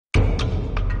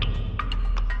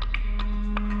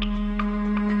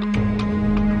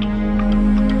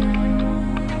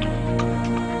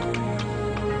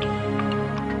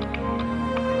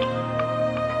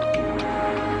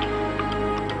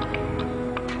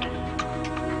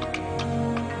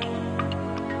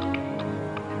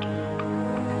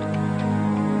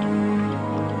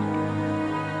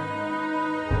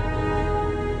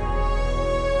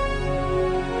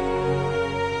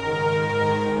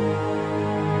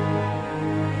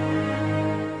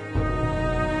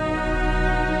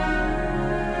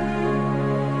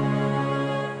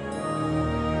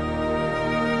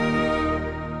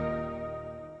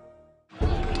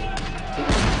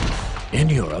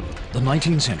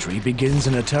19th century begins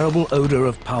in a terrible odor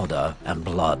of powder and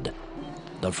blood.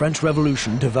 The French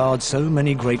Revolution devoured so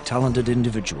many great talented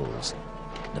individuals.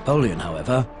 Napoleon,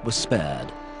 however, was spared,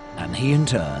 and he in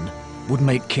turn would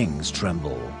make kings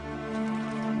tremble.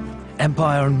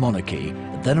 Empire and monarchy,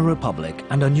 then a republic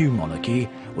and a new monarchy,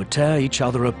 would tear each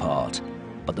other apart,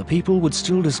 but the people would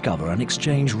still discover and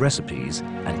exchange recipes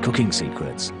and cooking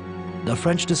secrets. The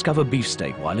French discover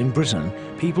beefsteak, while in Britain,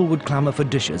 people would clamour for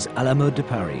dishes à la mode de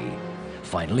Paris.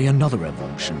 Finally, another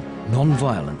revolution,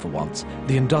 non-violent for once,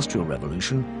 the Industrial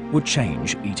Revolution, would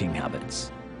change eating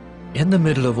habits. In the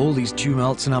middle of all these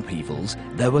tumults and upheavals,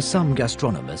 there were some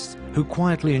gastronomists who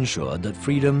quietly ensured that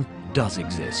freedom does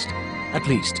exist, at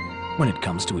least when it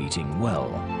comes to eating well.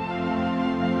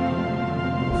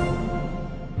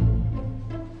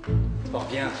 Fort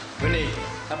bien, venez,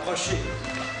 approchez.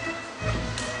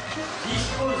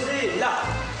 Disposez là,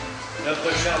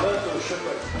 notre Charlotte au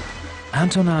chocolat.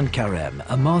 Antonin Carême,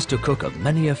 a master cook of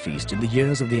many a feast in the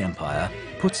years of the Empire,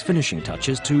 puts finishing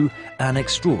touches to an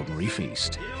extraordinary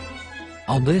feast.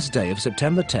 On this day of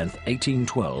September 10th,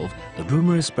 1812, the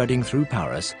rumour is spreading through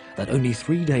Paris that only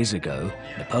 3 days ago,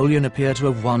 Napoleon appeared to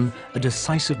have won a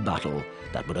decisive battle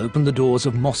that would open the doors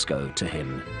of Moscow to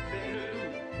him.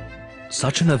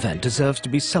 Such an event deserves to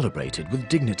be celebrated with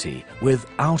dignity, with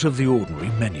out-of-the-ordinary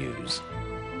menus.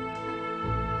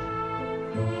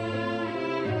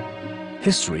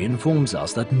 History informs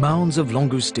us that mounds of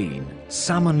langoustine,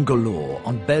 salmon galore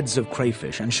on beds of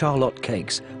crayfish and charlotte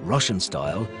cakes, Russian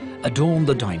style, adorn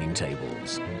the dining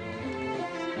tables.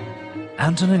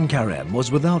 Antonin Carême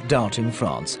was without doubt in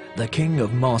France the king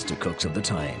of master cooks of the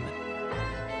time.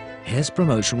 His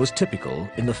promotion was typical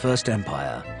in the First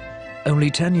Empire. Only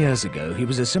 10 years ago, he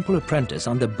was a simple apprentice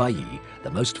under Bailly,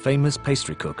 the most famous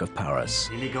pastry cook of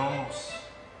Paris. L'élégance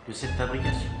de cette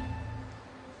fabrication.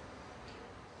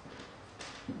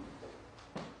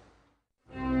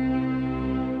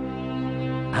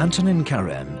 Antonin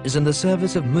Carême is in the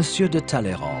service of Monsieur de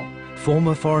Talleyrand,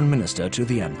 former foreign minister to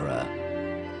the emperor.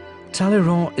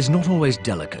 Talleyrand is not always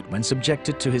delicate when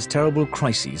subjected to his terrible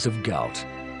crises of gout.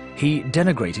 He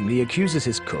denigratingly accuses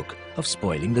his cook of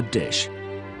spoiling the dish.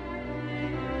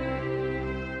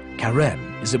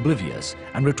 Carême is oblivious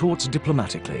and retorts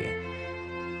diplomatically,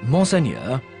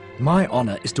 "Monseigneur, my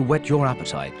honor is to whet your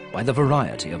appetite by the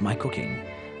variety of my cooking.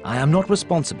 I am not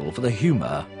responsible for the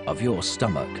humor of your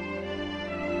stomach."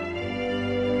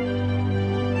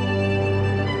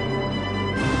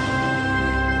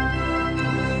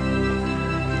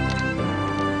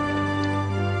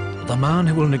 The man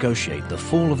who will negotiate the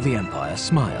fall of the empire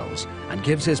smiles and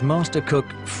gives his master cook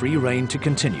free rein to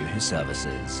continue his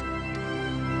services.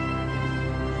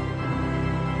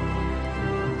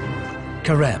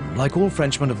 Carême, like all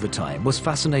Frenchmen of the time, was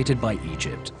fascinated by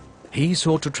Egypt. He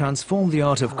sought to transform the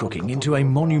art of cooking into a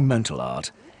monumental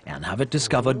art and have it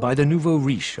discovered by the nouveau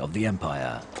riche of the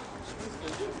empire.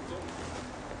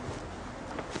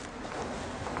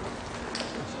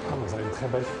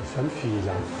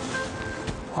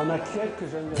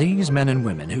 These men and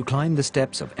women who climbed the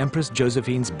steps of Empress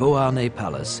Josephine's Beauharnais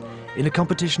Palace in a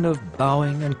competition of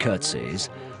bowing and curtsies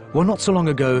were not so long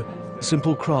ago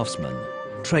simple craftsmen,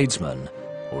 tradesmen,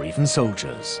 or even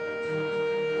soldiers.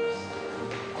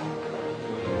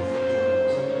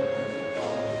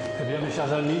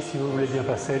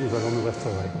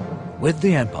 With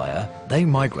the empire, they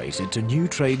migrated to new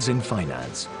trades in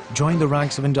finance, joined the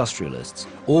ranks of industrialists,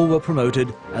 all were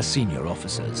promoted as senior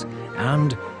officers,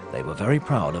 and they were very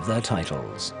proud of their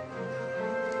titles.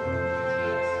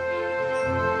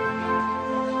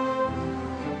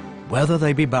 Whether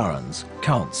they be barons,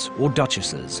 counts, or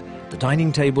duchesses, the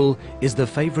dining table is the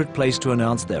favorite place to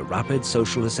announce their rapid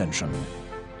social ascension.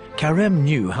 Carême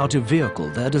knew how to vehicle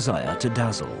their desire to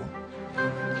dazzle.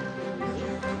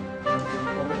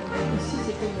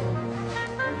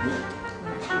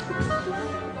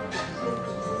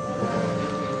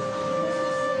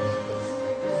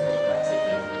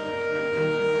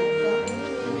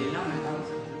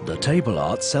 The table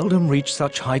art seldom reached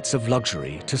such heights of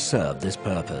luxury to serve this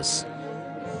purpose.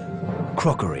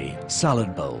 Crockery,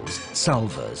 salad bowls,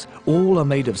 salvers, all are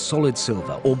made of solid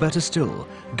silver, or better still,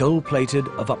 gold-plated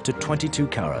of up to 22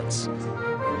 carats.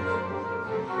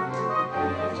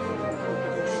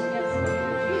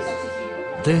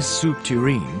 This soup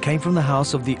tureen came from the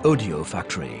house of the Audio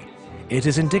factory. It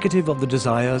is indicative of the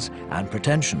desires and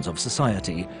pretensions of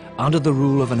society under the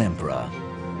rule of an emperor.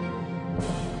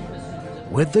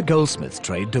 With the goldsmith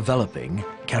trade developing,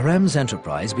 Carême's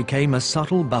enterprise became a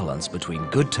subtle balance between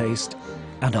good taste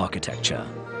and architecture.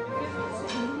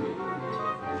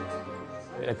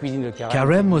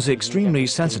 Carême was extremely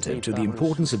sensitive to the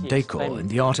importance of decor in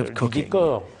the art of cooking.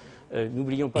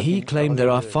 He claimed there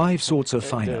are 5 sorts of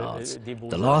fine arts,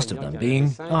 the last of them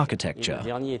being architecture.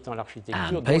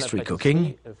 And pastry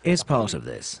cooking is part of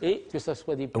this.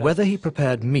 Whether he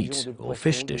prepared meat or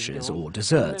fish dishes or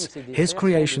desserts, his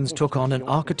creations took on an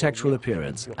architectural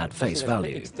appearance at face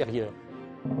value.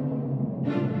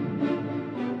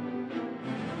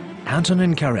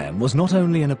 Antonin Carême was not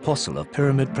only an apostle of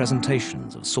pyramid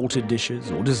presentations of salted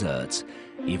dishes or desserts,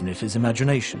 even if his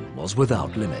imagination was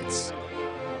without limits.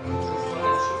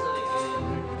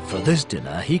 For this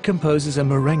dinner, he composes a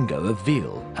merengue of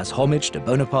veal as homage to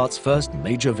Bonaparte's first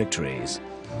major victories.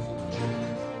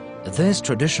 This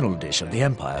traditional dish of the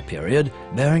Empire period,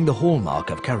 bearing the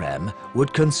hallmark of Carême,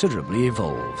 would considerably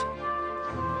evolve.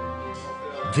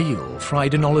 Veal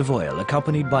fried in olive oil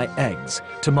accompanied by eggs,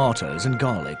 tomatoes and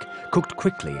garlic, cooked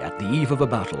quickly at the eve of a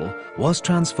battle, was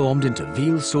transformed into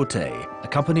veal sauté,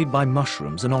 accompanied by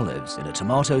mushrooms and olives in a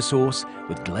tomato sauce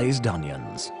with glazed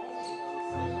onions.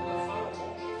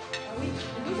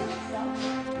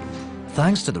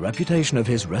 Thanks to the reputation of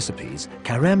his recipes,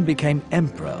 Carême became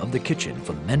emperor of the kitchen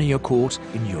for many a court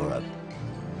in Europe.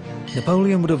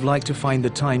 Napoleon would have liked to find the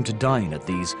time to dine at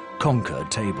these conquered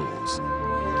tables.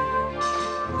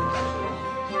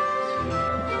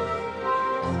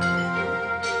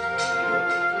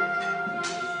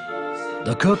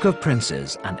 The cook of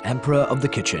princes and emperor of the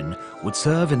kitchen would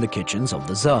serve in the kitchens of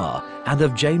the Tsar and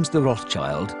of James the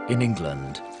Rothschild in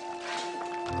England.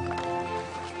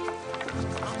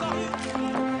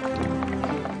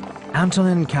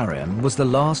 Antonin Carême was the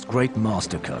last great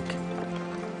master cook.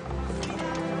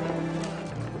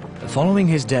 Following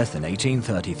his death in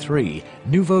 1833,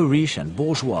 nouveau riche and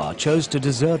bourgeois chose to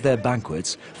desert their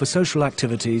banquets for social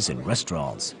activities in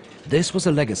restaurants. This was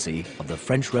a legacy of the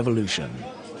French Revolution.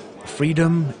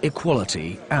 Freedom,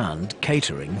 equality, and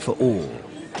catering for all.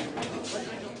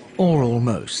 Or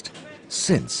almost,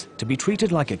 since to be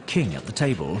treated like a king at the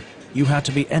table, you had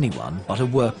to be anyone but a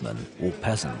workman or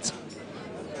peasant.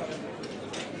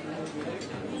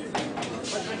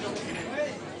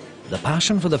 The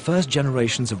passion for the first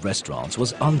generations of restaurants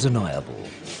was undeniable.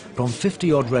 From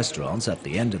 50-odd restaurants at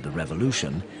the end of the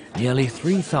Revolution, nearly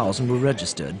 3,000 were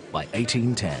registered by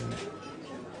 1810.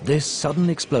 This sudden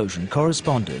explosion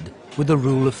corresponded with the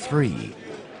rule of 3.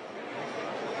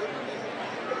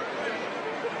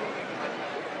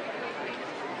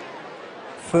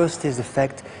 First is the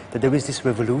fact that there is this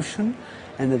revolution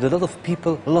and that a lot of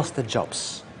people lost their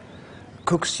jobs.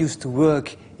 Cooks used to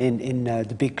work in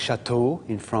the big chateau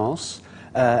in France,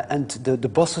 and the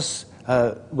bosses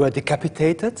were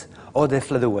decapitated or they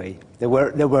fled away. They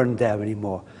weren't there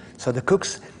anymore. So the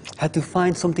cooks had to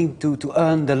find something to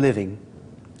earn their living.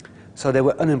 So they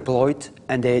were unemployed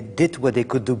and they did what they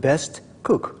could do best,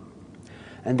 cook.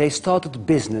 And they started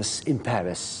business in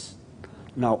Paris.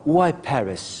 Now, why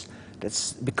Paris?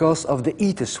 That's because of the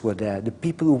eaters were there, the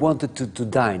people who wanted to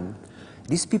dine.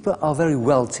 These people are very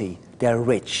wealthy, they're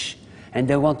rich, and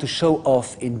they want to show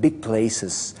off in big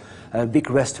places, big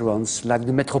restaurants like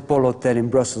the Metropole Hotel in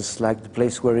Brussels, like the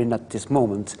place we're in at this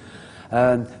moment,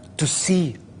 to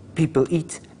see people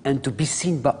eat and to be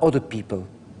seen by other people.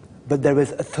 But there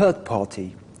is a third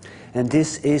party, and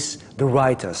this is the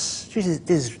writers. This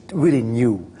is really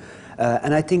new,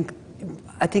 and I think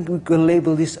we can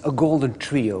label this a golden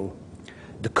trio: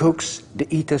 the cooks, the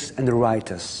eaters, and the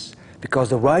writers. Because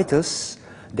the writers,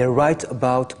 they write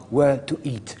about where to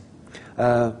eat.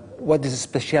 What is the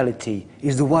speciality?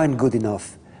 Is the wine good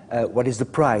enough? What is the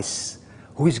price?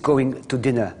 Who is going to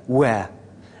dinner? Where?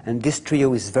 And this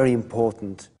trio is very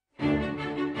important.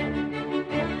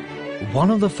 One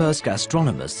of the first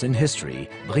gastronomists in history,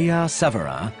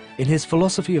 Brillat-Savarin, in his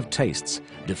Philosophy of Tastes,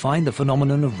 defined the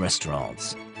phenomenon of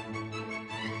restaurants.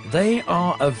 They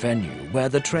are a venue where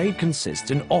the trade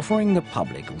consists in offering the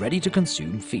public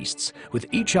ready-to-consume feasts, with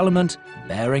each element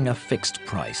bearing a fixed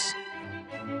price.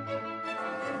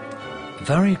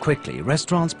 Very quickly,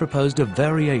 restaurants proposed a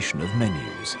variation of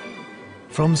menus.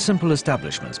 From simple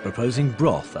establishments proposing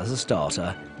broth as a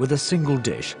starter with a single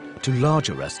dish, to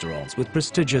larger restaurants with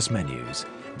prestigious menus,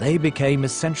 they became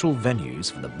essential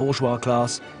venues for the bourgeois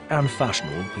class and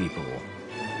fashionable people.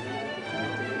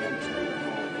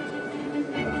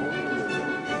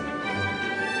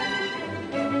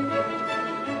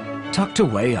 Tucked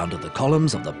away under the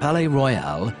columns of the Palais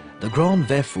Royal, the Grand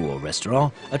Véfour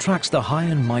restaurant attracts the high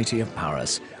and mighty of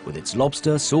Paris with its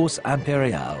lobster sauce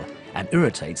impériale and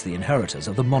irritates the inheritors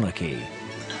of the monarchy.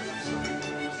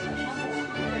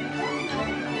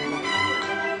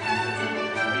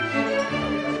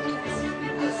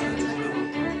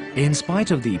 In spite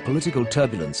of the political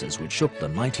turbulences which shook the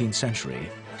 19th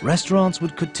century, restaurants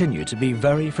would continue to be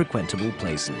very frequentable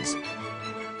places.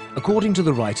 According to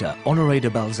the writer Honoré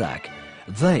de Balzac,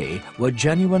 they were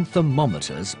genuine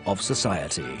thermometers of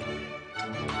society.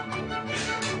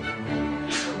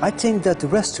 I think that the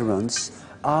restaurants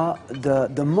are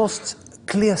the most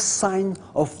clear sign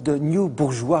of the new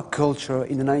bourgeois culture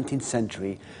in the 19th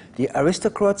century. The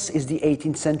aristocrats is the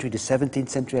 18th century, the 17th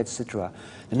century, etc.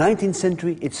 The 19th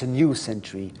century, it's a new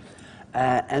century.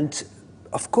 And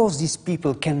of course these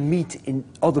people can meet in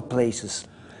other places,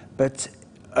 but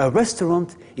a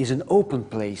restaurant is an open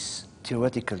place,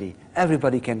 theoretically.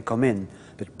 Everybody can come in,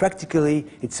 but practically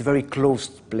it's a very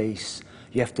closed place.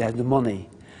 You have to have the money.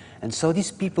 And so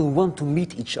these people want to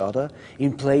meet each other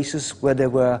in places where they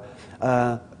were,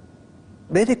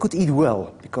 where they could eat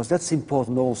well, because that's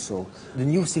important also. The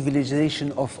new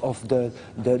civilization of the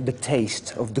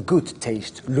taste, of the good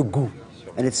taste, le goût.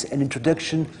 And it's an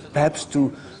introduction perhaps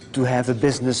to have a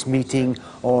business meeting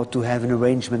or to have an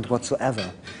arrangement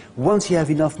whatsoever. Once you have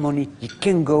enough money, you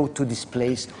can go to this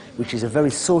place, which is a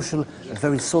very social, a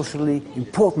very socially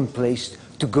important place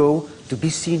to go, to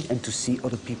be seen and to see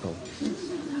other people.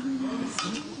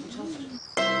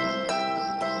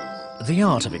 The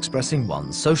art of expressing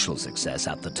one's social success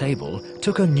at the table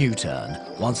took a new turn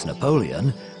once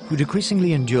Napoleon, who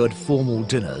decreasingly endured formal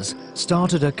dinners,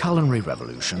 started a culinary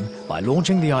revolution by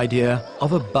launching the idea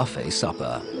of a buffet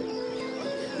supper.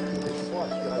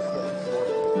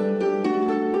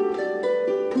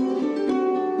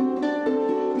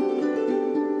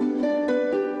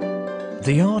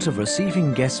 The art of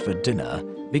receiving guests for dinner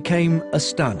became a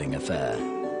standing affair.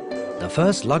 The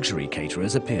first luxury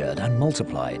caterers appeared and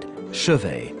multiplied.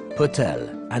 Chevet, Potel,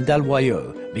 and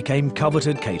Dalloyau became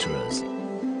coveted caterers,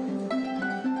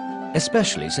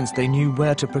 especially since they knew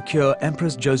where to procure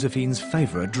Empress Josephine's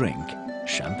favorite drink,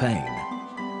 champagne.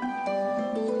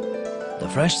 The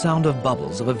fresh sound of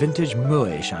bubbles of a vintage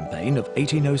Moet champagne of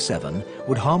 1807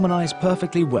 would harmonize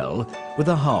perfectly well with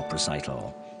a harp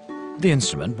recital. The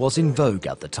instrument was in vogue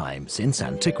at the time, since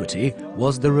antiquity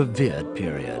was the revered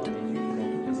period.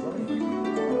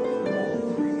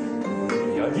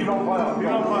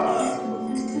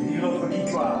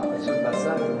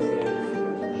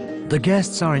 The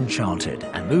guests are enchanted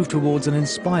and move towards an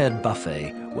inspired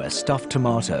buffet where stuffed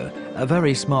tomato, a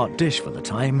very smart dish for the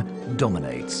time,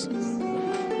 dominates.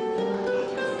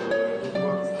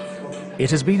 It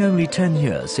has been only 10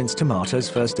 years since tomatoes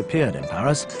first appeared in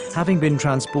Paris, having been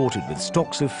transported with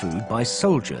stocks of food by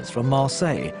soldiers from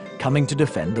Marseille coming to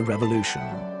defend the Revolution.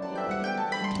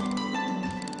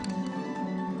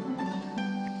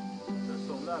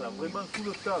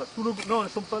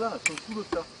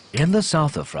 In the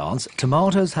south of France,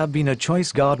 tomatoes have been a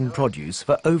choice garden produce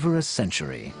for over a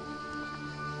century.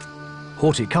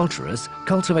 Horticulturists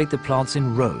cultivate the plants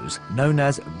in rows, known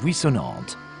as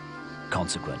buissonnantes.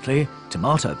 Consequently,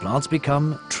 tomato plants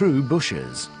become true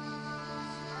bushes.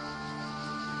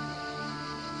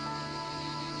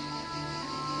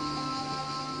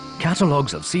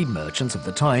 Catalogues of seed merchants of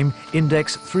the time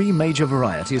index 3 major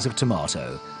varieties of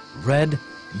tomato: red,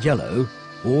 yellow,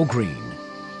 or green.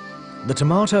 The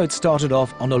tomato had started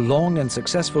off on a long and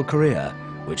successful career,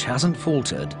 which hasn't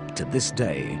faltered to this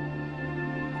day.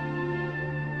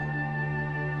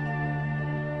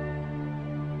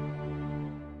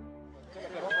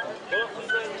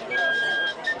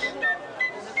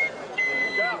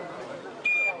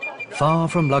 Far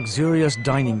from luxurious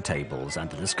dining tables and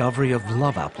the discovery of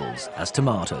love apples, as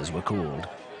tomatoes were called,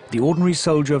 the ordinary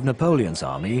soldier of Napoleon's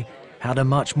army had a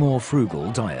much more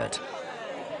frugal diet.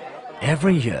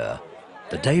 Every year,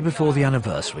 the day before the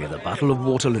anniversary of the Battle of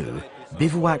Waterloo,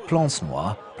 Bivouac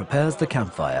Plancenoit prepares the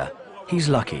campfire. He's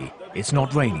lucky, it's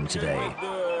not raining today.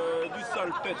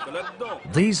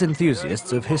 These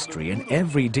enthusiasts of history in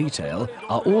every detail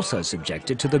are also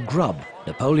subjected to the grub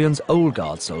Napoleon's old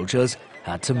guard soldiers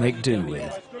had to make do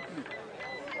with.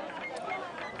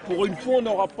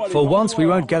 For once we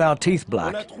won't get our teeth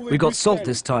black. We got salt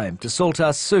this time to salt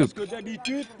our soup.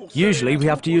 Usually we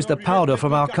have to use the powder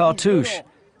from our cartouche.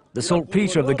 The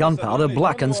saltpeter of the gunpowder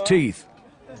blackens teeth.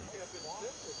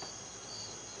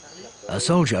 A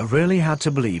soldier really had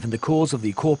to believe in the cause of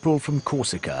the corporal from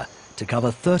Corsica to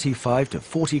cover 35 to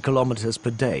 40 kilometers per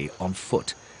day on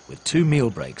foot, with 2 meal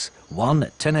breaks, one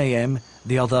at 10 a.m.,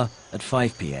 the other at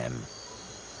 5 p.m.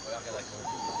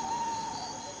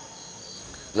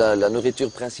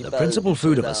 The principal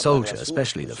food of a soldier,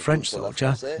 especially the French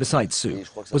soldier, besides soup,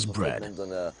 was bread.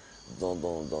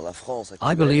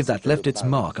 I believe that left its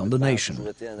mark on the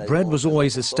nation. Bread was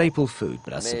always a staple food,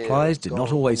 but as supplies did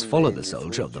not always follow the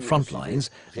soldier of the front lines,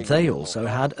 they also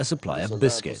had a supply of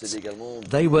biscuits.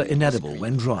 They were inedible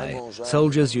when dry.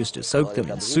 Soldiers used to soak them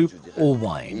in soup or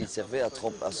wine.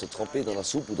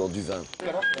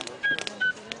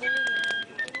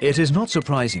 It is not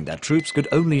surprising that troops could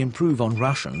only improve on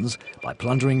rations by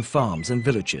plundering farms and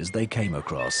villages they came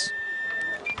across.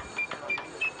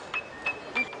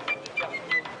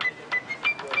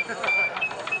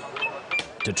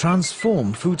 To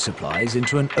transform food supplies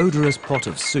into an odorous pot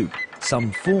of soup,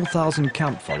 some 4,000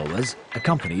 camp followers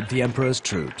accompanied the emperor's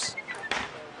troops.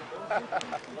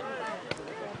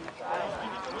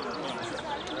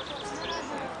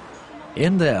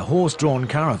 In their horse-drawn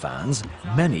caravans,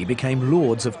 many became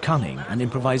lords of cunning and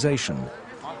improvisation.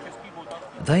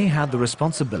 They had the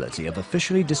responsibility of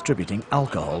officially distributing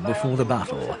alcohol before the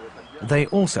battle. They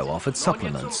also offered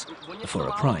supplements for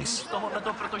a price.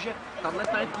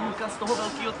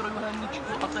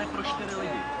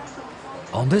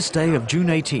 On this day of June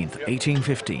 18th,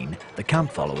 1815, the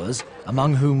camp followers,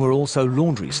 among whom were also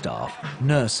laundry staff,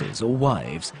 nurses or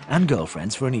wives and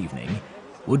girlfriends for an evening,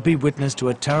 would be witness to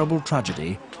a terrible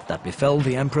tragedy that befell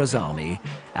the Emperor's army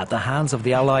at the hands of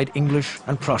the Allied English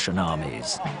and Prussian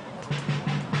armies.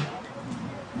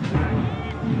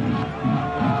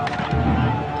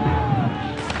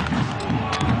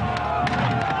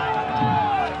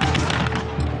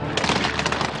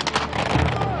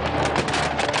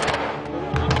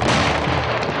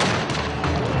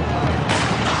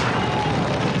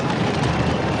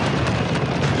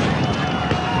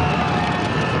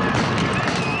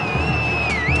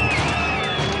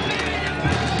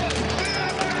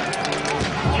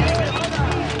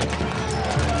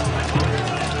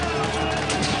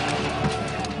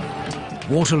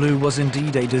 Waterloo was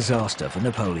indeed a disaster for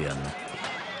Napoleon.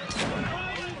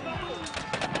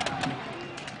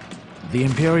 The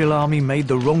Imperial Army made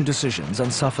the wrong decisions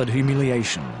and suffered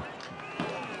humiliation.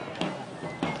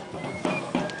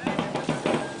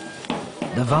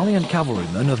 The valiant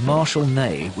cavalrymen of Marshal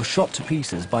Ney were shot to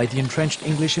pieces by the entrenched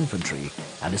English infantry,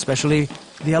 and especially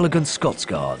the elegant Scots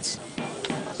Guards.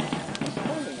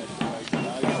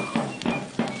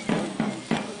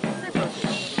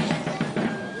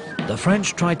 The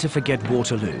French tried to forget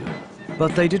Waterloo,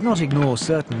 but they did not ignore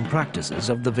certain practices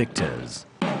of the victors.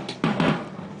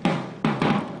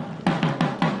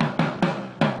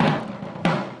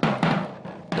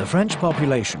 The French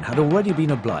population had already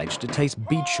been obliged to taste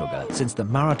beet sugar since the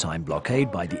maritime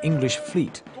blockade by the English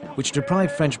fleet, which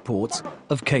deprived French ports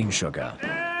of cane sugar.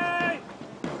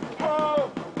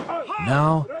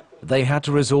 Now, they had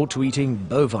to resort to eating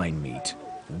bovine meat,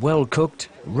 well cooked,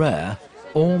 rare,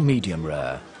 or medium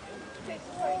rare.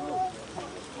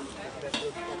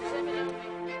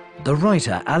 The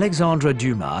writer Alexandre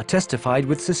Dumas testified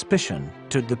with suspicion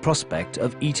to the prospect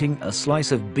of eating a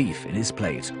slice of beef in his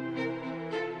plate.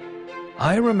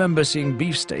 I remember seeing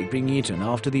beefsteak being eaten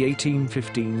after the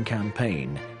 1815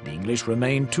 campaign. The English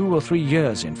remained 2 or 3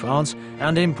 years in France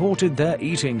and imported their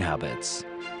eating habits.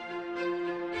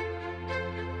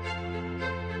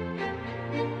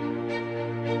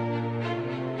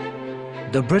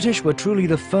 The British were truly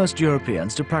the first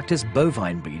Europeans to practice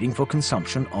bovine breeding for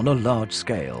consumption on a large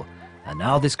scale, and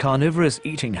now this carnivorous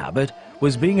eating habit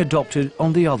was being adopted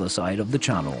on the other side of the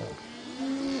Channel.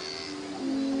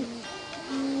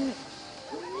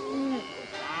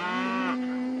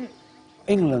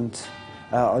 England,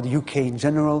 or the UK in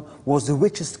general, was the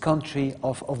richest country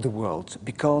of the world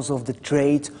because of the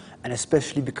trade and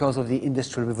especially because of the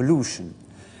Industrial Revolution.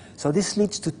 So this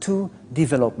leads to 2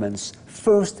 developments.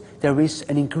 First, there is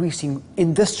an increasing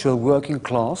industrial working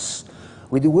class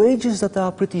with wages that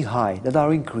are pretty high, that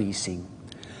are increasing.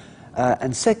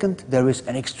 And second, there is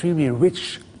an extremely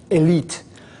rich elite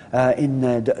in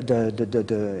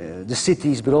the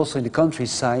cities, but also in the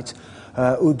countryside,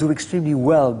 who do extremely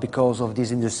well because of this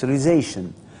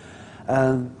industrialization.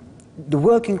 The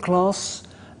working class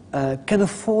can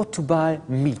afford to buy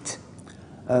meat.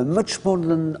 Much more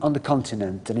than on the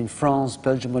continent, than in France,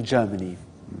 Belgium or Germany.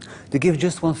 To give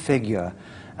just one figure,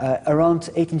 around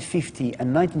 1850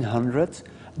 and 1900,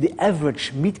 the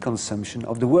average meat consumption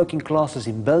of the working classes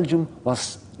in Belgium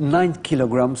was 9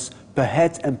 kilograms per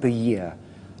head and per year.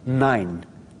 9.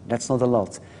 That's not a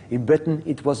lot. In Britain,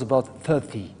 it was about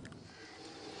 30.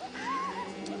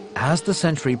 As the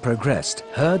century progressed,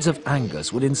 herds of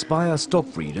Angus would inspire stock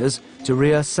breeders to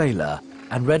rear Sailor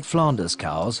and Red Flanders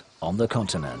cows on the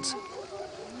continent.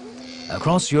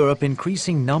 Across Europe,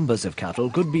 increasing numbers of cattle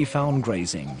could be found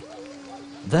grazing.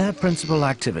 Their principal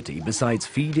activity, besides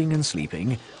feeding and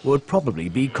sleeping, would probably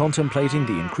be contemplating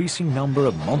the increasing number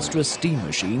of monstrous steam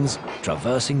machines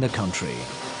traversing the country.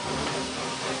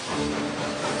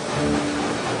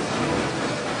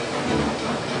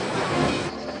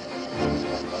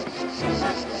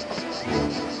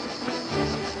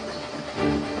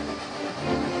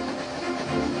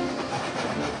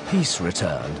 Peace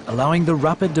returned, allowing the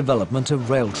rapid development of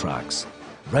rail tracks.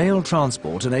 Rail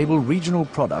transport enabled regional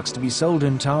products to be sold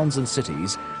in towns and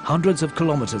cities hundreds of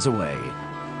kilometers away.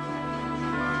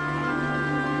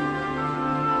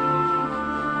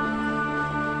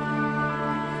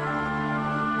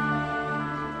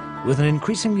 With an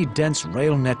increasingly dense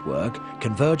rail network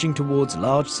converging towards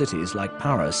large cities like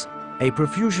Paris, a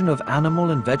profusion of animal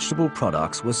and vegetable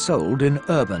products was sold in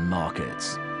urban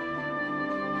markets.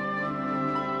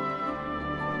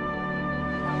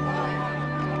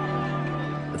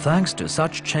 Thanks to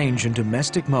such change in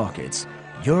domestic markets,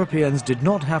 Europeans did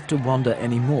not have to wonder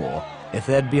anymore if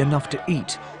there'd be enough to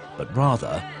eat, but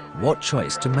rather what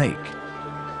choice to make.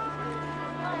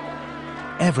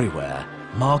 Everywhere,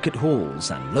 market halls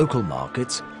and local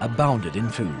markets abounded in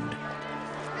food.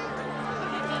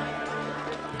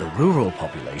 The rural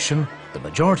population, the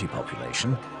majority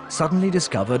population, suddenly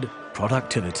discovered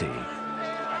productivity.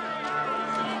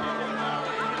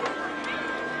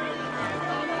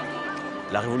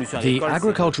 The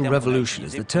agricultural revolution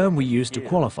is the term we use to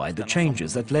qualify the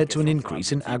changes that led to an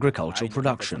increase in agricultural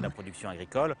production.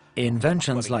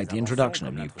 Inventions like the introduction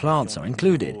of new plants are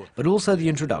included, but also the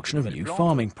introduction of new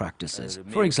farming practices.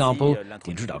 For example,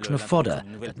 the introduction of fodder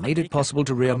that made it possible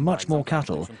to rear much more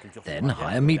cattle, then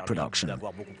higher meat production.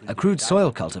 Accrued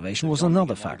soil cultivation was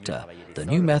another factor. The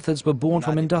new methods were born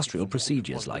from industrial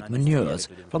procedures like manures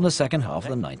from the second half of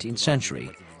the 19th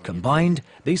century. Combined,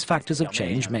 these factors of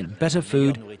change meant better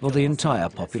food for the entire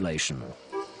population.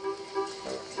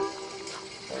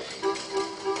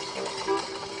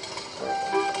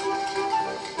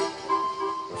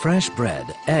 Fresh bread,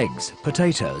 eggs,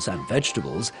 potatoes and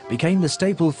vegetables became the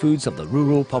staple foods of the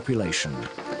rural population.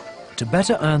 To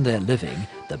better earn their living,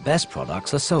 the best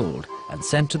products are sold and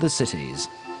sent to the cities.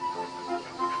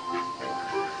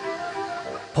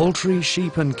 Poultry,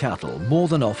 sheep and cattle more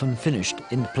than often finished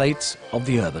in plates of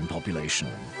the urban population.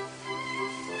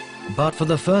 But for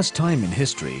the first time in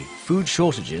history, food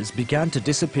shortages began to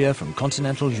disappear from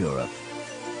continental Europe.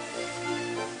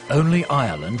 Only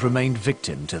Ireland remained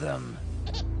victim to them.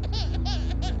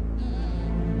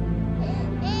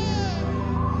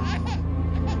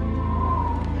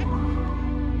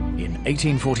 In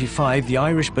 1845, the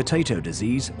Irish potato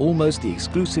disease, almost the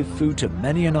exclusive food to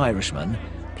many an Irishman,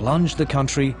 plunged the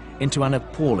country into an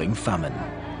appalling famine.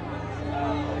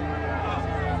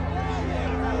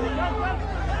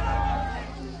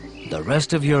 The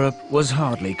rest of Europe was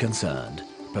hardly concerned,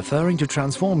 preferring to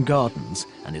transform gardens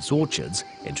and its orchards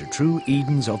into true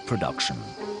Edens of production.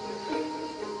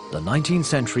 The 19th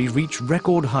century reached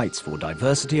record heights for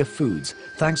diversity of foods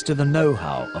thanks to the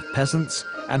know-how of peasants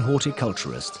and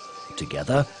horticulturists,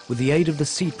 together with the aid of the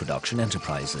seed production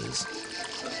enterprises.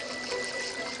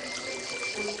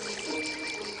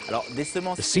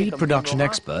 The seed production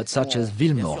experts such as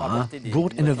Villemorin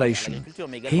brought innovation.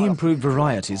 He improved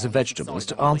varieties of vegetables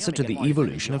to answer to the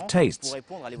evolution of tastes.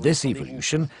 This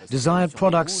evolution desired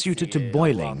products suited to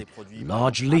boiling,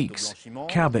 large leeks,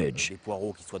 cabbage.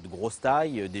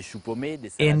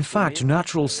 In fact,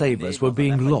 natural savors were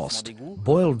being lost.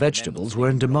 Boiled vegetables were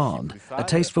in demand. A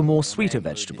taste for more sweeter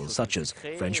vegetables such as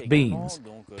French beans,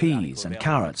 peas and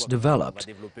carrots developed.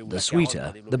 The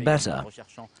sweeter, the better.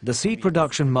 The seed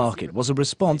production market was a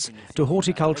response to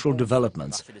horticultural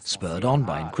developments spurred on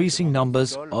by increasing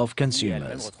numbers of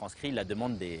consumers.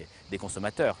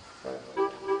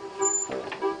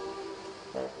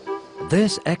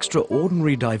 This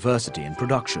extraordinary diversity in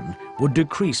production would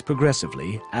decrease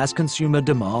progressively as consumer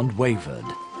demand wavered,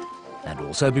 and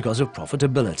also because of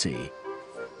profitability.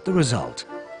 The result: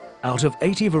 out of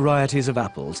 80 varieties of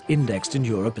apples indexed in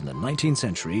Europe in the 19th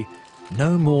century,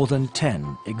 no more than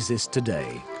 10 exist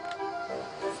today.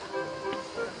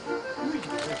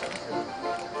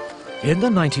 In the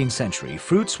 19th century,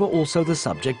 fruits were also the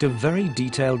subject of very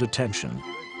detailed attention.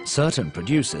 Certain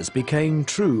producers became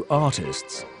true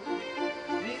artists.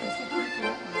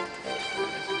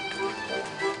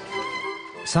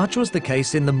 Such was the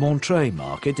case in the Montreuil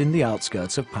market in the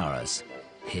outskirts of Paris.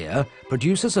 Here,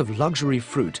 producers of luxury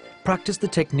fruit practiced the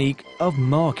technique of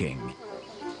marking.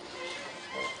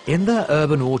 In their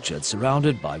urban orchards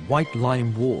surrounded by white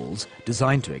lime walls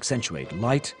designed to accentuate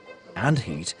light and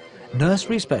heat,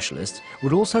 nursery specialists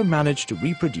would also manage to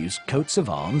reproduce coats of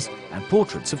arms and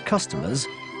portraits of customers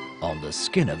on the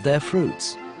skin of their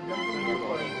fruits.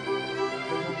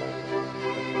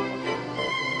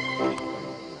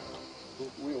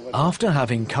 After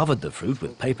having covered the fruit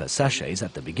with paper sachets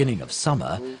at the beginning of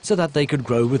summer so that they could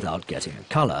grow without getting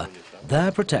a colour,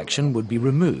 their protection would be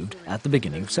removed at the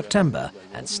beginning of September,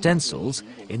 and stencils,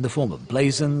 in the form of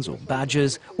blazons or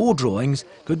badges or drawings,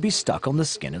 could be stuck on the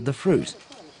skin of the fruit.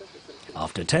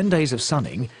 After 10 days of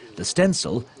sunning, the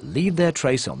stencil leave their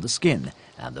trace on the skin,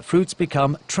 and the fruits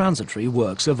become transitory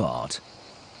works of art.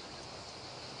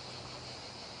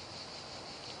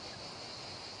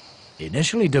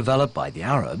 Initially developed by the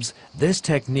Arabs, this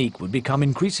technique would become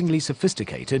increasingly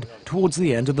sophisticated towards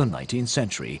the end of the 19th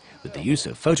century with the use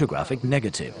of photographic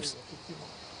negatives.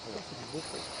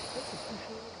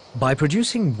 By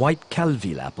producing white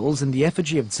Calville apples in the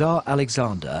effigy of Tsar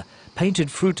Alexander,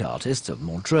 painted fruit artists of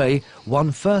Montreuil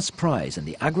won first prize in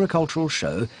the agricultural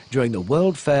show during the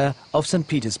World Fair of St.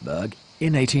 Petersburg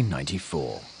in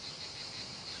 1894.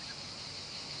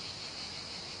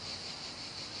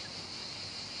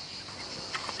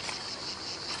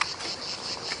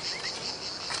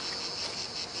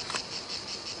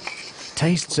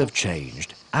 Tastes have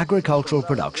changed. Agricultural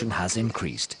production has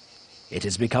increased. It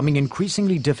is becoming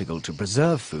increasingly difficult to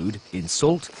preserve food in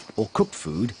salt or cook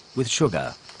food with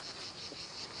sugar.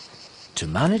 To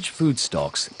manage food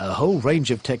stocks, a whole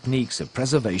range of techniques of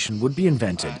preservation would be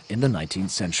invented in the 19th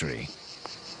century.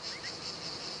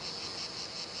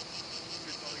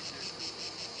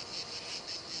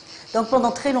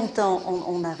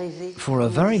 For a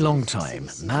very long time,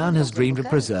 man has dreamed of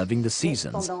preserving the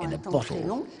seasons in a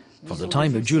bottle. From the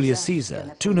time of Julius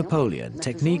Caesar to Napoleon,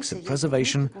 techniques of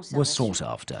preservation were sought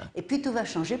after.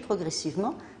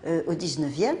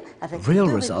 Real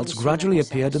results gradually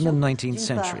appeared in the 19th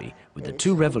century with the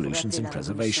two revolutions in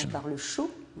preservation.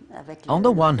 On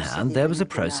the one hand, there was a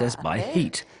process by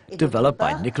heat, developed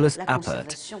by Nicolas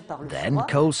Appert, then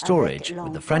cold storage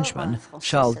with the Frenchman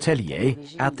Charles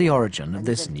Tellier at the origin of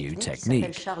this new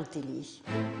technique.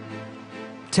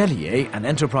 Tellier, an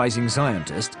enterprising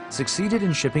scientist, succeeded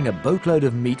in shipping a boatload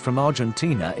of meat from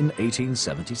Argentina in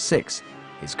 1876.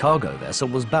 His cargo vessel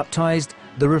was baptized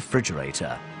the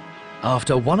Refrigerator.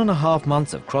 After 1.5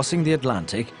 months of crossing the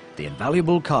Atlantic, the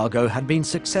invaluable cargo had been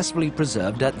successfully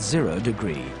preserved at 0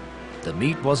 degrees. The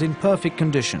meat was in perfect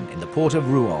condition in the port of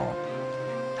Rouen.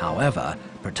 However,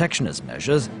 protectionist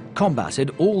measures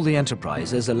combated all the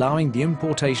enterprises allowing the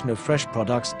importation of fresh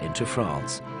products into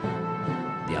France.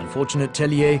 The unfortunate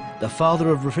Tellier, the father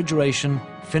of refrigeration,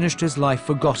 finished his life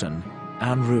forgotten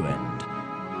and ruined.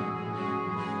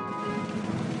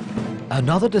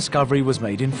 Another discovery was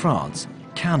made in France,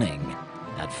 canning.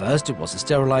 At first it was a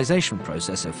sterilization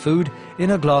process of food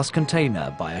in a glass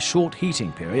container by a short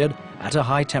heating period at a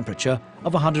high temperature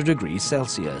of 100 degrees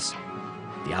Celsius.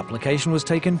 The application was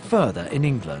taken further in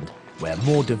England, where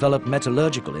more developed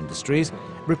metallurgical industries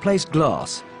replaced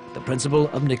glass, the principle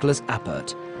of Nicolas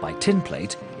Appert, by tin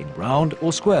plate in round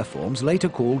or square forms later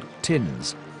called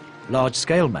tins.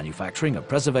 Large-scale manufacturing of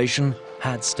preservation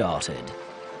had started.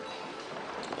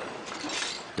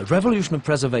 The revolution of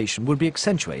preservation would be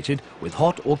accentuated with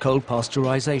hot or cold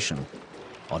pasteurization.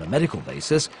 On a medical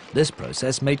basis, this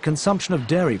process made consumption of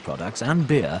dairy products and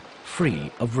beer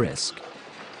free of risk.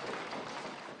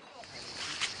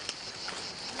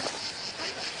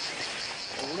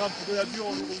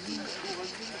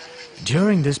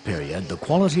 During this period, the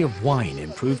quality of wine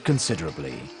improved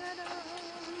considerably.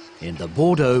 In the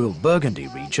Bordeaux-Burgundy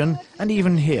region, and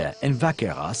even here in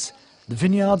Vaqueras, the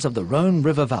vineyards of the Rhone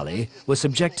River Valley were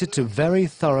subjected to very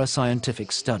thorough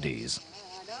scientific studies.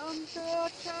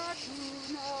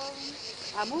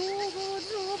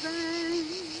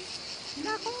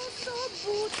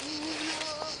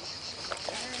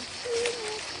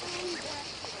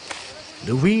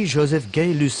 Louis-Joseph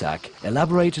Gay-Lussac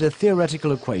elaborated a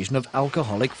theoretical equation of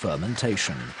alcoholic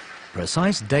fermentation.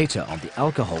 Precise data on the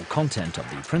alcohol content of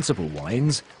the principal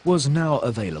wines was now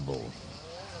available.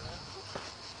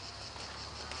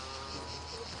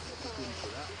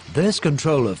 This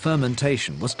control of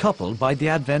fermentation was coupled by the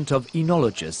advent of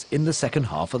enologists in the second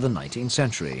half of the 19th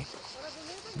century.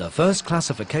 The first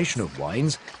classification of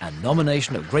wines and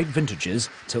nomination of great vintages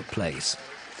took place.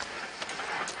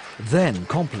 Then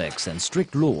complex and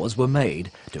strict laws were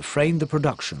made to frame the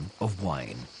production of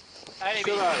wine.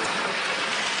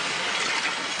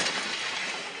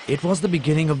 It was the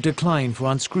beginning of decline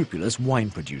for unscrupulous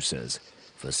wine producers.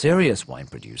 For serious wine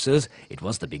producers, it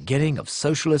was the beginning of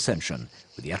social ascension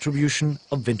with the attribution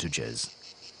of vintages.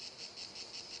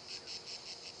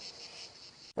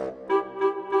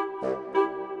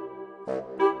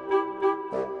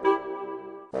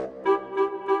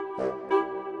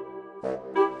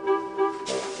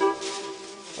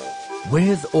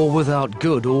 With or without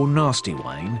good or nasty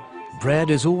wine, bread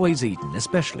is always eaten,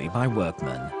 especially by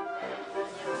workmen.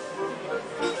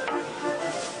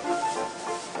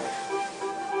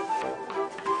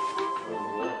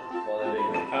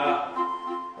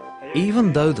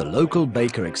 Even though the local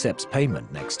baker accepts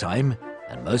payment next time,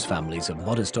 and most families of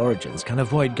modest origins can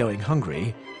avoid going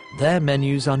hungry, their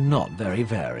menus are not very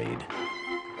varied.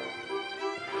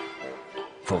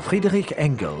 For Friedrich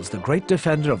Engels, the great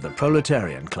defender of the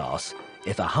proletarian class,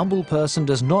 if a humble person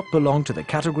does not belong to the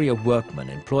category of workmen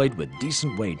employed with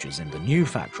decent wages in the new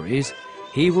factories,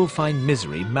 he will find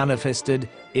misery manifested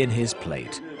in his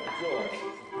plate.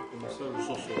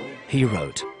 He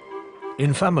wrote,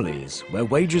 "In families where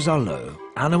wages are low,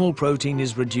 animal protein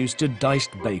is reduced to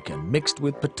diced bacon mixed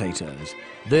with potatoes.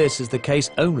 This is the case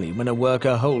only when a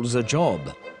worker holds a job."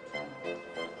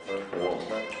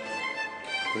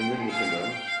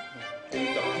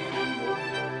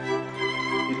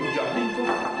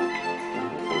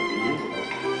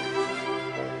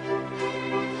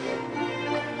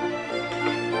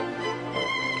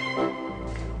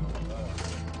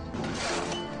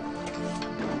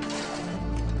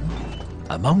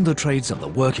 Among the trades of the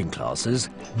working classes,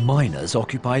 miners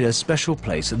occupied a special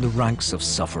place in the ranks of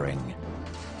suffering.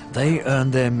 They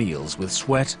earned their meals with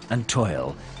sweat and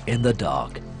toil in the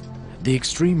dark. The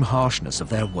extreme harshness of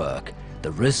their work,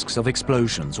 the risks of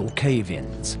explosions or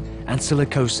cave-ins, and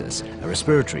silicosis, a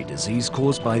respiratory disease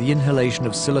caused by the inhalation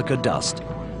of silica dust,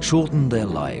 shortened their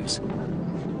lives.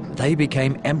 They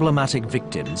became emblematic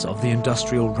victims of the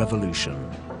Industrial Revolution.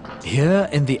 Here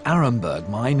in the Arenberg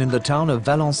mine in the town of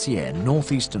Valenciennes,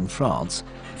 northeastern France,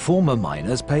 former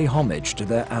miners pay homage to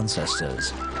their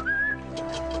ancestors.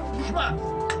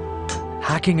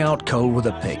 Hacking out coal with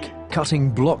a pick, cutting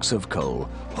blocks of coal,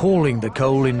 hauling the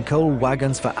coal in coal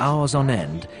wagons for hours on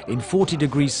end in 40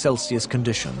 degrees Celsius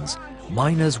conditions,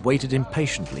 miners waited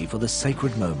impatiently for the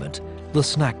sacred moment, the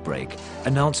snack break,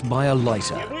 announced by a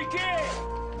lighter.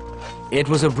 It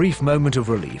was a brief moment of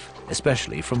relief,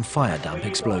 especially from fire damp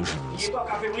explosions.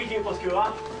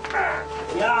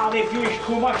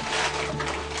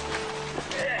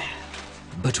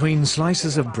 Between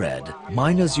slices of bread,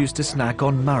 miners used to snack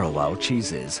on Maroilles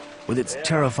cheeses, with its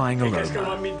terrifying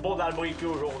aroma.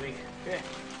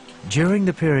 During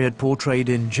the period portrayed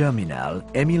in Germinal,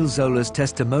 Émile Zola's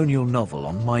testimonial novel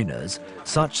on miners,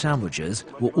 such sandwiches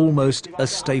were almost a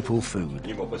staple food.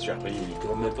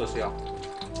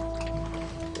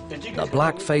 The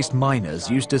black-faced miners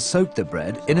used to soak the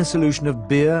bread in a solution of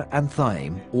beer and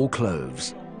thyme or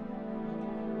cloves.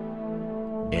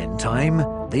 In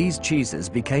time, these cheeses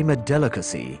became a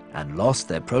delicacy and lost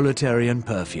their proletarian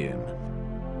perfume.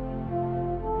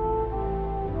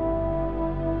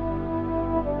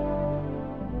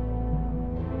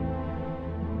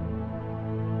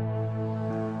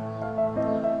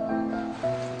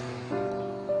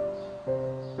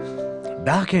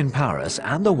 Back in Paris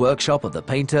and the workshop of the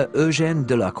painter Eugène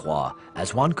Delacroix,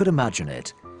 as one could imagine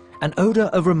it, an odor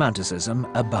of romanticism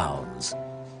abounds.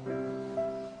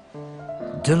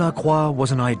 Delacroix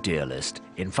was an idealist,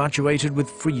 infatuated with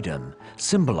freedom,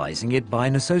 symbolizing it by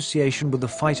an association with the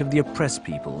fight of the oppressed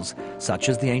peoples, such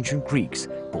as the ancient Greeks,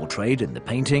 portrayed in the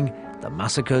painting The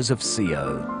Massacres of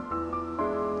Scio.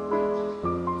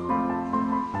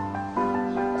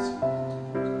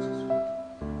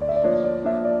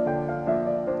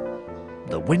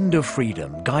 The wind of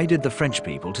freedom guided the French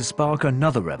people to spark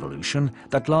another revolution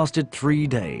that lasted 3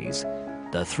 days.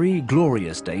 The 3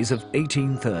 glorious days of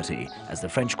 1830, as the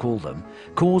French call them,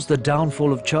 caused the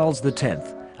downfall of Charles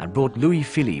X and brought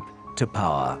Louis-Philippe to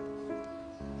power.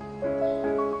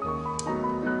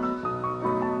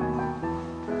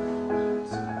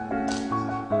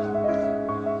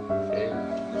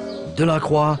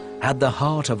 Delacroix had the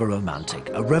heart of a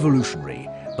romantic, a revolutionary,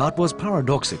 but was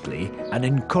paradoxically an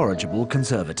incorrigible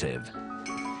conservative.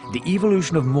 The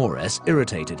evolution of mores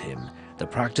irritated him. The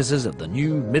practices of the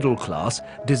new middle class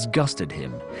disgusted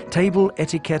him. Table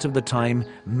etiquette of the time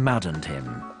maddened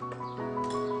him.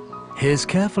 His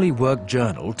carefully worked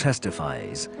journal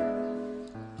testifies,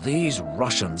 "These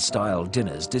Russian-style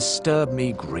dinners disturb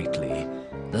me greatly.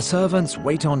 The servants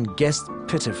wait on guests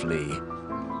pitifully.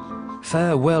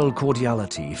 Farewell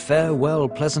cordiality, farewell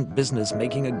pleasant business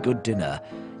making a good dinner.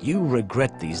 You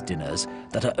regret these dinners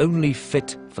that are only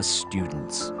fit for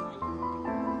students."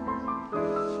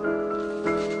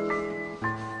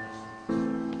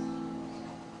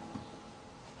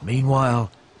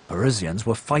 Meanwhile, Parisians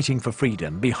were fighting for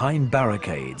freedom behind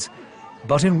barricades.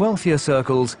 But in wealthier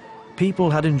circles,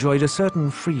 people had enjoyed a certain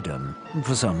freedom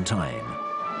for some time.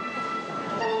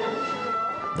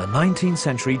 The 19th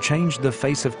century changed the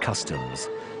face of customs.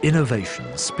 Innovation,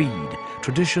 speed,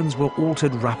 traditions were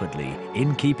altered rapidly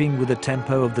in keeping with the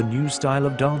tempo of the new style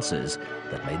of dances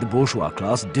that made the bourgeois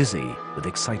class dizzy with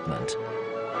excitement.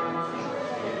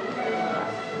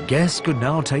 Guests could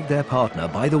now take their partner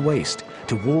by the waist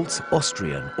to waltz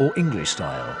Austrian or English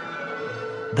style.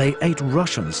 They ate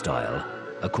Russian style,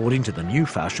 according to the new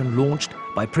fashion launched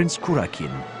by Prince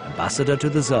Kurakin, ambassador to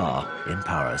the Tsar in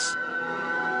Paris.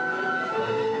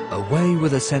 Away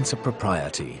with a sense of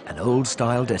propriety and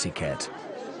old-styled etiquette.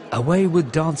 Away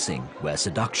with dancing, where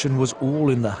seduction was all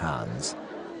in the hands.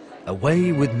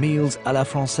 Away with meals à la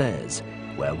française,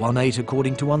 where one ate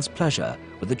according to one's pleasure,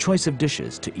 with a choice of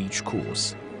dishes to each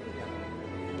course.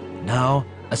 Now,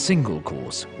 a single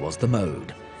course was the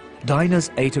mode.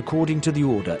 Diners ate according to the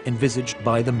order envisaged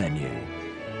by the menu.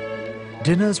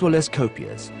 Dinners were less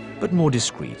copious, but more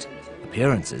discreet.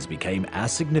 Appearances became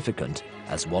as significant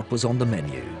as what was on the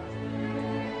menu.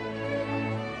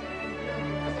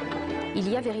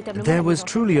 There was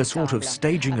truly a sort of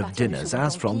staging of dinners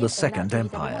as from the Second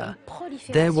Empire.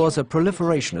 There was a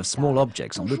proliferation of small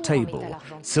objects on the table,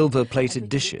 silver-plated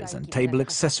dishes and table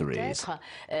accessories.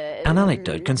 An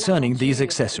anecdote concerning these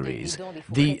accessories.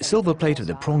 The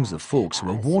silver-plated prongs of forks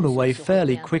were worn away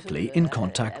fairly quickly in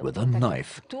contact with a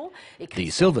knife. The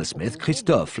silversmith,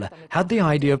 Christophe, had the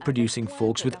idea of producing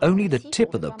forks with only the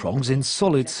tip of the prongs in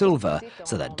solid silver,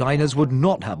 so that diners would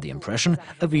not have the impression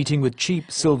of eating with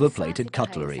cheap silver-plated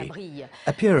cutlery.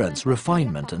 Appearance,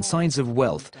 refinement and signs of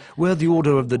wealth were the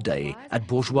order of the day at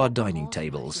bourgeois dining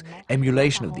tables,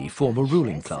 emulation of the former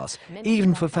ruling class,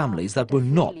 even for families that were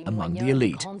not among the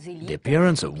elite. The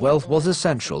appearance of wealth was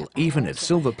essential, even if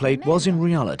silver plate was in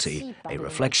reality a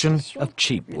reflection of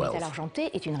cheap wealth.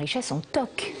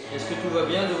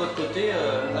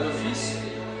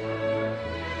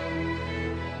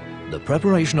 The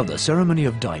preparation of the ceremony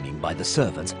of dining by the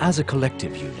servants as a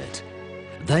collective unit.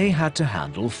 They had to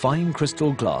handle fine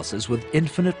crystal glasses with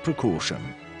infinite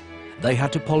precaution. They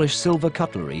had to polish silver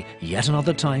cutlery yet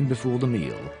another time before the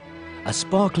meal. A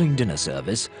sparkling dinner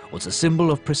service was a symbol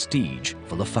of prestige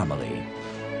for the family.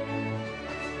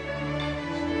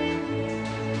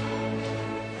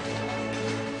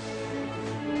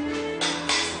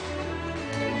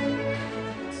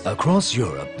 Across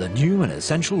Europe, the new and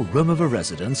essential room of a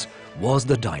residence was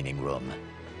the dining room.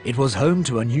 It was home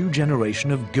to a new generation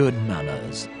of good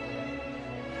manners.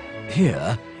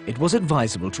 Here, it was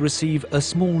advisable to receive a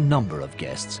small number of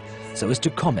guests, so as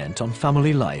to comment on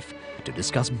family life, to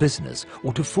discuss business,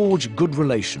 or to forge good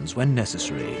relations when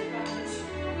necessary.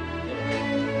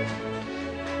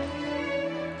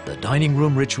 The dining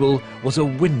room ritual was a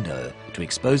window to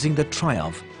exposing the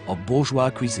triumph of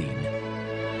bourgeois cuisine.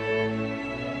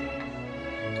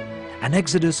 An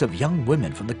exodus of young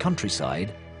women from the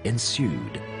countryside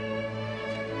ensued.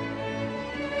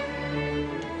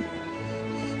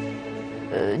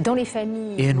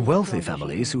 In wealthy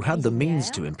families who had the means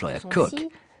to employ a cook,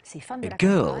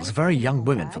 girls, very young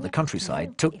women from the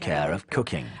countryside, took care of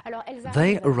cooking.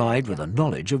 They arrived with a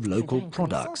knowledge of local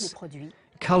products,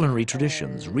 culinary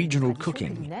traditions, regional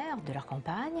cooking.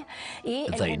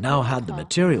 They now had the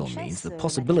material means, the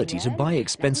possibility to buy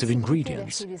expensive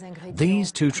ingredients.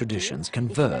 These two traditions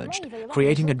converged,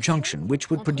 creating a junction which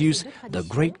would produce the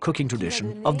great cooking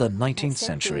tradition of the 19th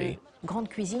century.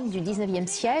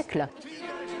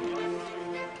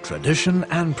 Tradition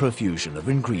and profusion of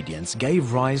ingredients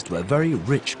gave rise to a very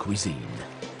rich cuisine.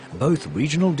 Both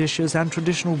regional dishes and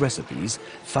traditional recipes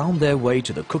found their way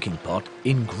to the cooking pot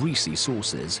in greasy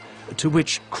sauces, to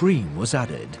which cream was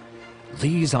added.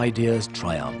 These ideas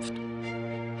triumphed.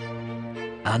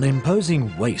 An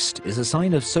imposing waist is a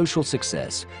sign of social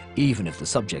success, even if the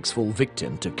subjects fall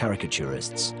victim to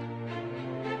caricaturists.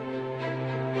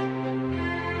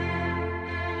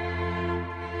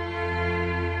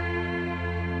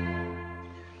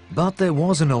 But there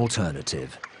was an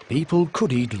alternative. People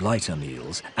could eat lighter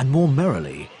meals, and more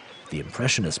merrily. The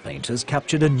Impressionist painters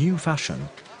captured a new fashion,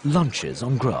 lunches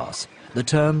on grass. The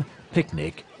term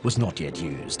picnic was not yet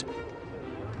used.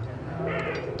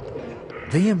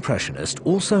 The Impressionist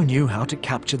also knew how to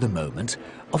capture the moment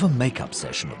of a make-up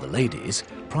session of the ladies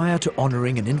prior to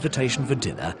honouring an invitation for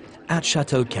dinner at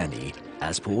Chateau Cany,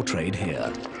 as portrayed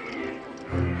here.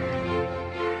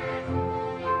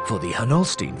 For the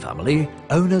Hanolstein family,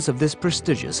 owners of this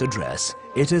prestigious address,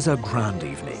 it is a grand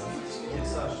evening.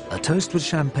 A toast with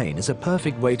champagne is a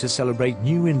perfect way to celebrate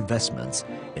new investments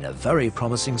in a very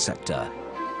promising sector,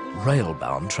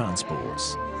 rail-bound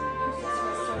transports.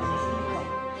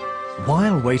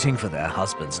 While waiting for their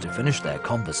husbands to finish their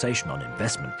conversation on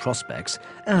investment prospects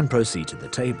and proceed to the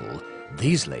table,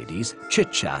 these ladies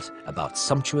chit-chat about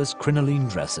sumptuous crinoline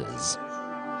dresses.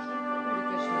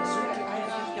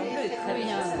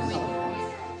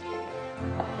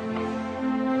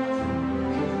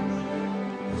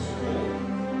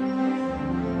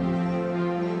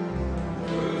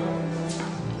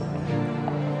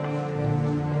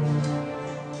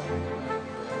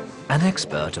 An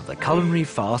expert of the culinary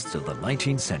fasts of the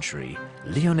 19th century,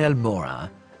 Lionel Morin,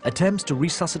 attempts to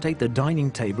resuscitate the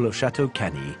dining table of Chateau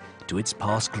Cany to its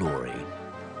past glory.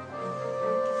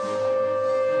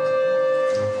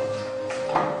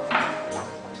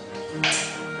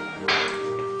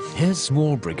 His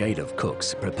small brigade of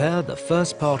cooks prepared the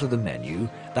first part of the menu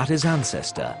that his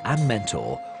ancestor and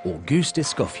mentor, Auguste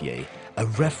Escoffier, a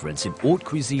reference in haute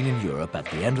cuisine in Europe at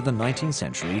the end of the 19th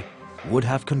century, would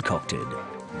have concocted.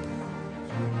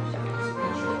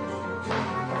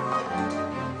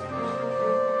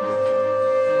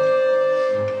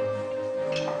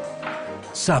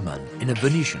 Salmon in a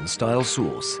Venetian-style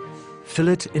sauce,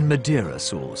 fillet in Madeira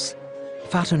sauce,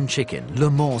 fattened chicken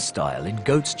Le Mans style in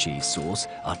goat's cheese sauce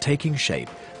are taking shape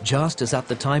just as at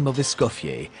the time of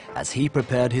Escoffier as he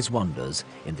prepared his wonders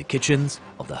in the kitchens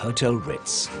of the Hotel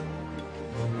Ritz.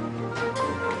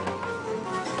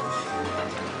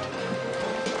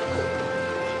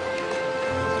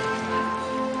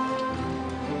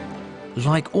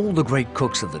 Like all the great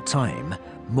cooks of the time,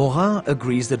 Morin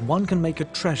agrees that one can make a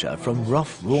treasure from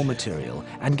rough raw material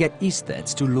and get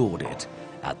aesthetes to laud it.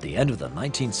 At the end of the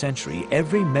 19th century,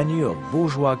 every menu of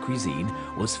bourgeois cuisine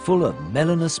was full of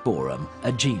melanosporum,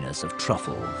 a genus of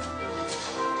truffle.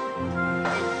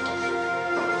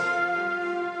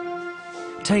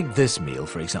 Take this meal,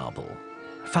 for example.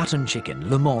 Fattened chicken,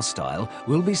 Le Mans style,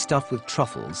 will be stuffed with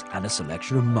truffles and a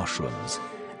selection of mushrooms,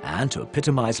 and to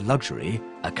epitomize luxury,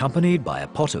 accompanied by a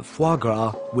pot of foie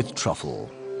gras with truffle.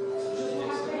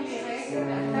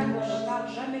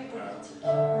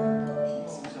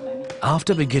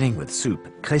 After beginning with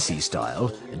soup, Crécy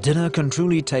style, dinner can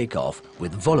truly take off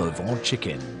with vol au vent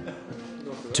chicken.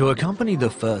 To accompany the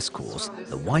first course,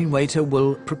 the wine waiter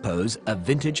will propose a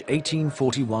vintage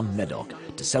 1841 Medoc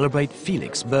to celebrate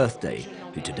Félix's birthday,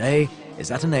 who today is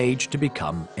at an age to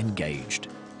become engaged.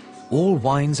 All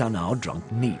wines are now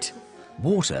drunk neat.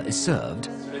 Water is served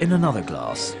in another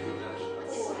glass.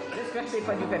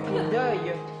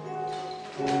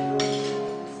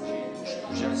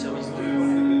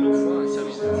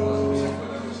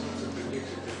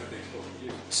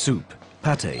 Soup,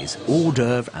 pâtés, hors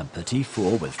d'oeuvre and petit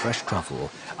four with fresh truffle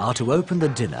are to open the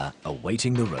dinner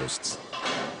awaiting the roasts.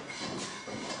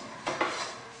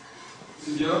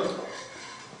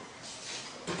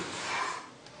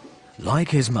 Like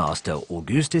his master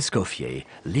Auguste Escoffier,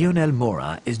 Lionel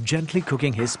Morin is gently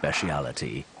cooking his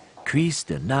speciality, cuisse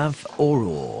de nymphe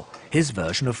aurore, his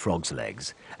version of frog's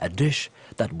legs, a dish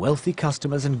that wealthy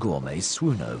customers and gourmets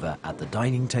swoon over at the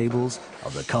dining tables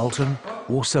of the Carlton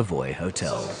or Savoy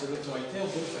Hotel.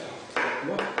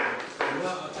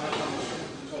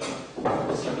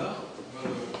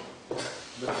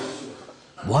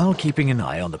 While keeping an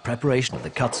eye on the preparation of the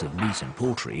cuts of meat and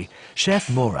poultry, Chef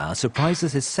Morin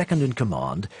surprises his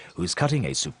second-in-command, who's cutting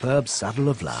a superb saddle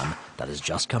of lamb that has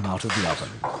just come out of the oven.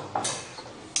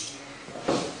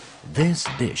 This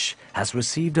dish has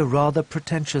received a rather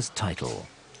pretentious title,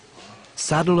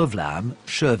 Saddle of Lamb,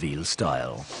 Cherville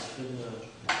style.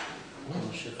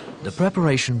 The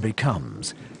preparation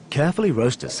becomes: carefully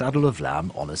roast a saddle of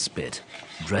lamb on a spit,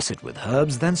 dress it with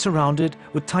herbs, then surround it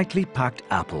with tightly packed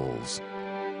apples.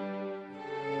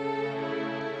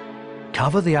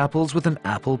 Cover the apples with an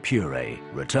apple puree.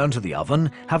 Return to the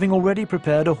oven, having already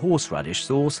prepared a horseradish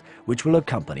sauce which will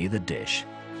accompany the dish.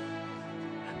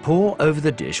 Pour over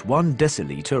the dish 1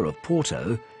 deciliter of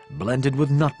Porto, blended with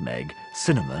nutmeg,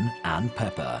 cinnamon and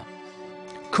pepper.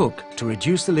 Cook to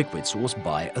reduce the liquid sauce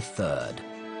by 1/3.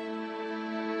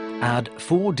 Add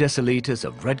 4 deciliters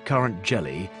of red currant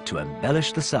jelly to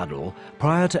embellish the saddle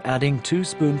prior to adding 2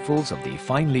 spoonfuls of the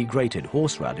finely grated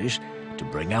horseradish to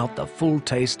bring out the full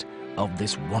taste of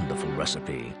this wonderful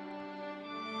recipe.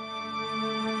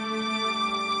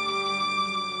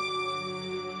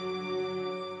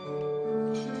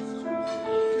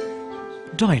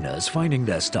 Diners, finding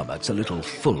their stomachs a little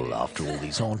full after all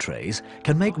these entrees,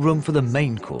 can make room for the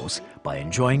main course by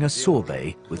enjoying a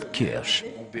sorbet with kirsch.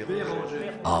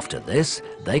 After this,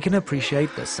 they can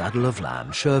appreciate the saddle of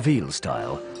lamb Cherville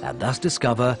style and thus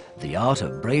discover the art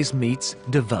of braised meats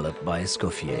developed by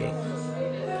Escoffier.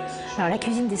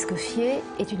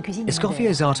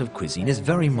 Escoffier's art of cuisine is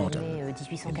very modern.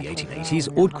 In the 1880s,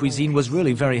 haute cuisine was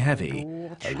really very heavy,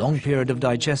 a long period of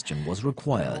digestion was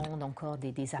required.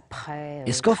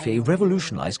 Escoffier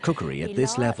revolutionized cookery at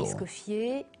this level.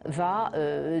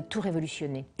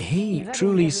 He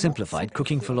truly simplified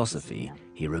cooking philosophy.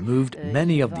 He removed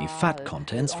many of the fat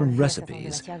contents from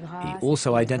recipes. He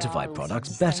also identified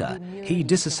products better. He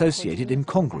disassociated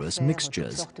incongruous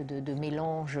mixtures.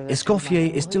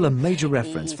 Escoffier is still a major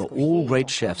reference for all great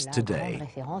chefs today.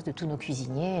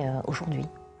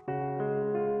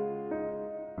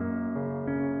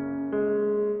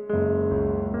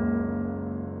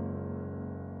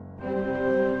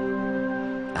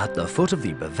 At the foot of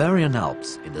the Bavarian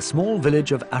Alps, in the small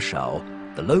village of Aschau,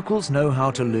 the locals know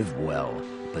how to live well,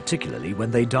 particularly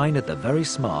when they dine at the very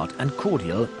smart and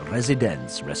cordial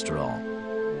Residenz restaurant.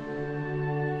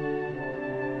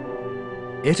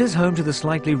 It is home to the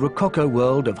slightly rococo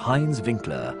world of Heinz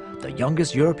Winkler, the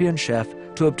youngest European chef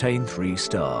to obtain 3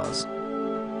 stars.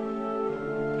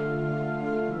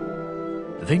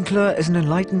 Winkler is an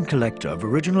enlightened collector of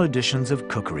original editions of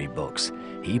cookery books.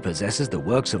 He possesses the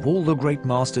works of all the great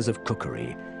masters of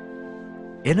cookery.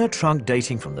 In a trunk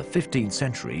dating from the 15th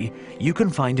century, you can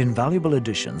find invaluable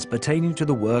editions pertaining to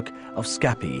the work of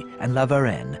Scapi and La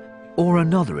Varenne, or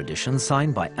another edition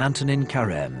signed by Antonin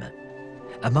Carême.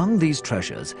 Among these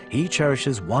treasures, he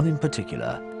cherishes one in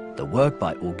particular, the work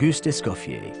by Auguste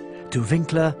Escoffier. To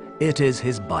Winkler, it is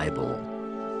his Bible.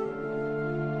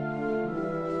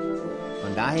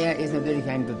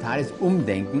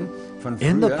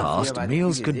 In the past,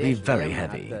 meals could be very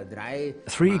heavy.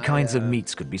 3 kinds of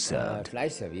meats could be served.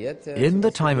 In the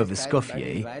time of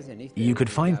Escoffier, you could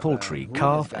find poultry,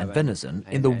 calf and venison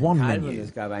in the one menu.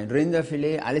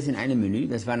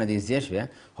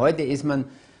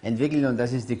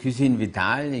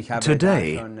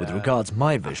 Today, with regards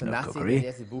my vision of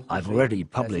cookery, I've already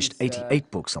published 88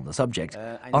 books on the subject.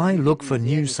 I look for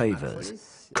new savors.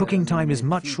 Cooking time is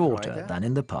much shorter than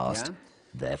in the past.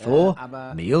 Therefore,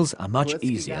 meals are much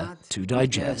easier to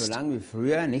digest.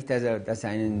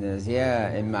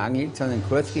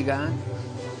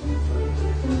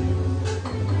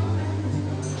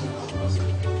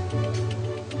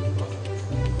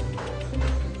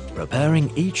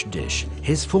 Preparing each dish,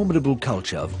 his formidable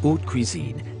culture of haute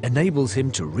cuisine enables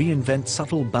him to reinvent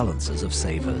subtle balances of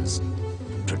savors.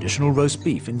 Traditional roast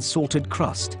beef in salted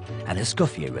crust, an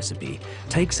Escoffier recipe,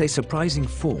 takes a surprising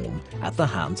form at the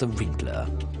hands of Winkler.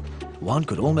 One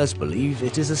could almost believe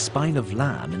it is a spine of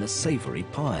lamb in a savory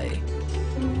pie.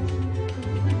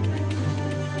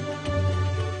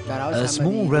 A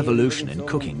small revolution in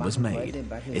cooking was made.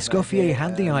 Escoffier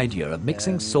had the idea of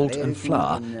mixing salt and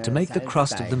flour to make the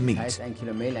crust of the meat.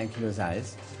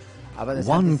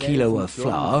 1 kilo of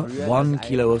flour, 1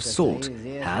 kilo of salt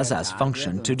has as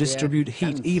function to distribute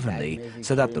heat evenly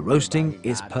so that the roasting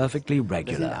is perfectly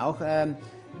regular.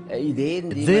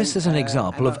 This is an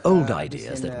example of old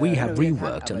ideas that we have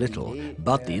reworked a little,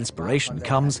 but the inspiration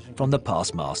comes from the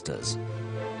past masters.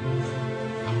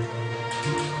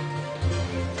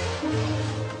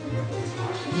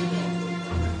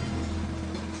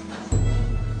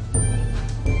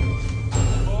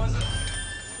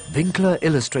 Winkler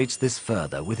illustrates this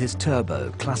further with his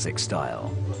turbo classic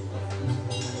style.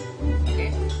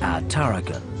 Add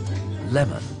tarragon,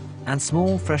 lemon and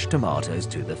small fresh tomatoes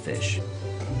to the fish.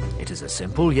 It is a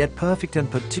simple yet perfect and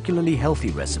particularly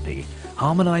healthy recipe,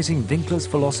 harmonizing Winkler's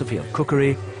philosophy of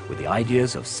cookery with the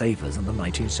ideas of savors in the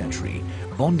 19th century,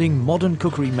 bonding modern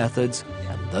cookery methods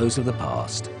and those of the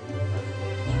past.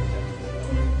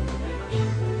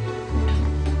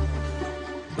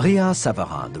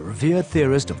 Brillat-Savarin, the revered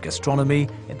theorist of gastronomy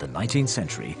in the 19th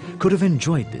century, could have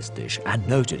enjoyed this dish and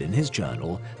noted in his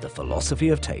journal, The Philosophy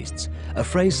of Tastes, a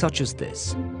phrase such as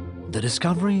this: "The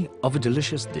discovery of a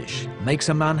delicious dish makes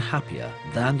a man happier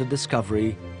than the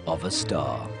discovery of a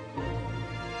star."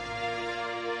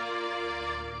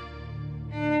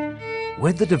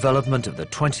 With the development of the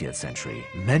 20th century,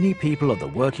 many people of the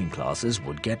working classes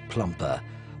would get plumper,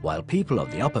 while people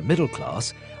of the upper middle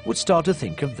class would start to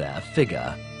think of their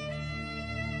figure.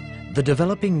 The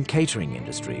developing catering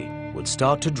industry would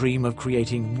start to dream of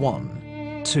creating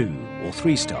 1, 2 or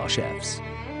 3-star chefs.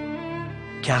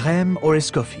 Carême or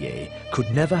Escoffier could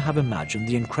never have imagined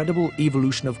the incredible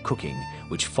evolution of cooking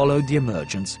which followed the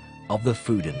emergence of the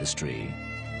food industry.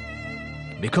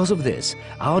 Because of this,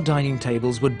 our dining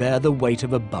tables would bear the weight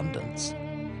of abundance.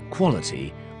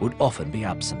 Quality would often be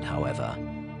absent, however.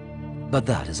 But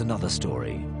that is another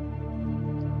story.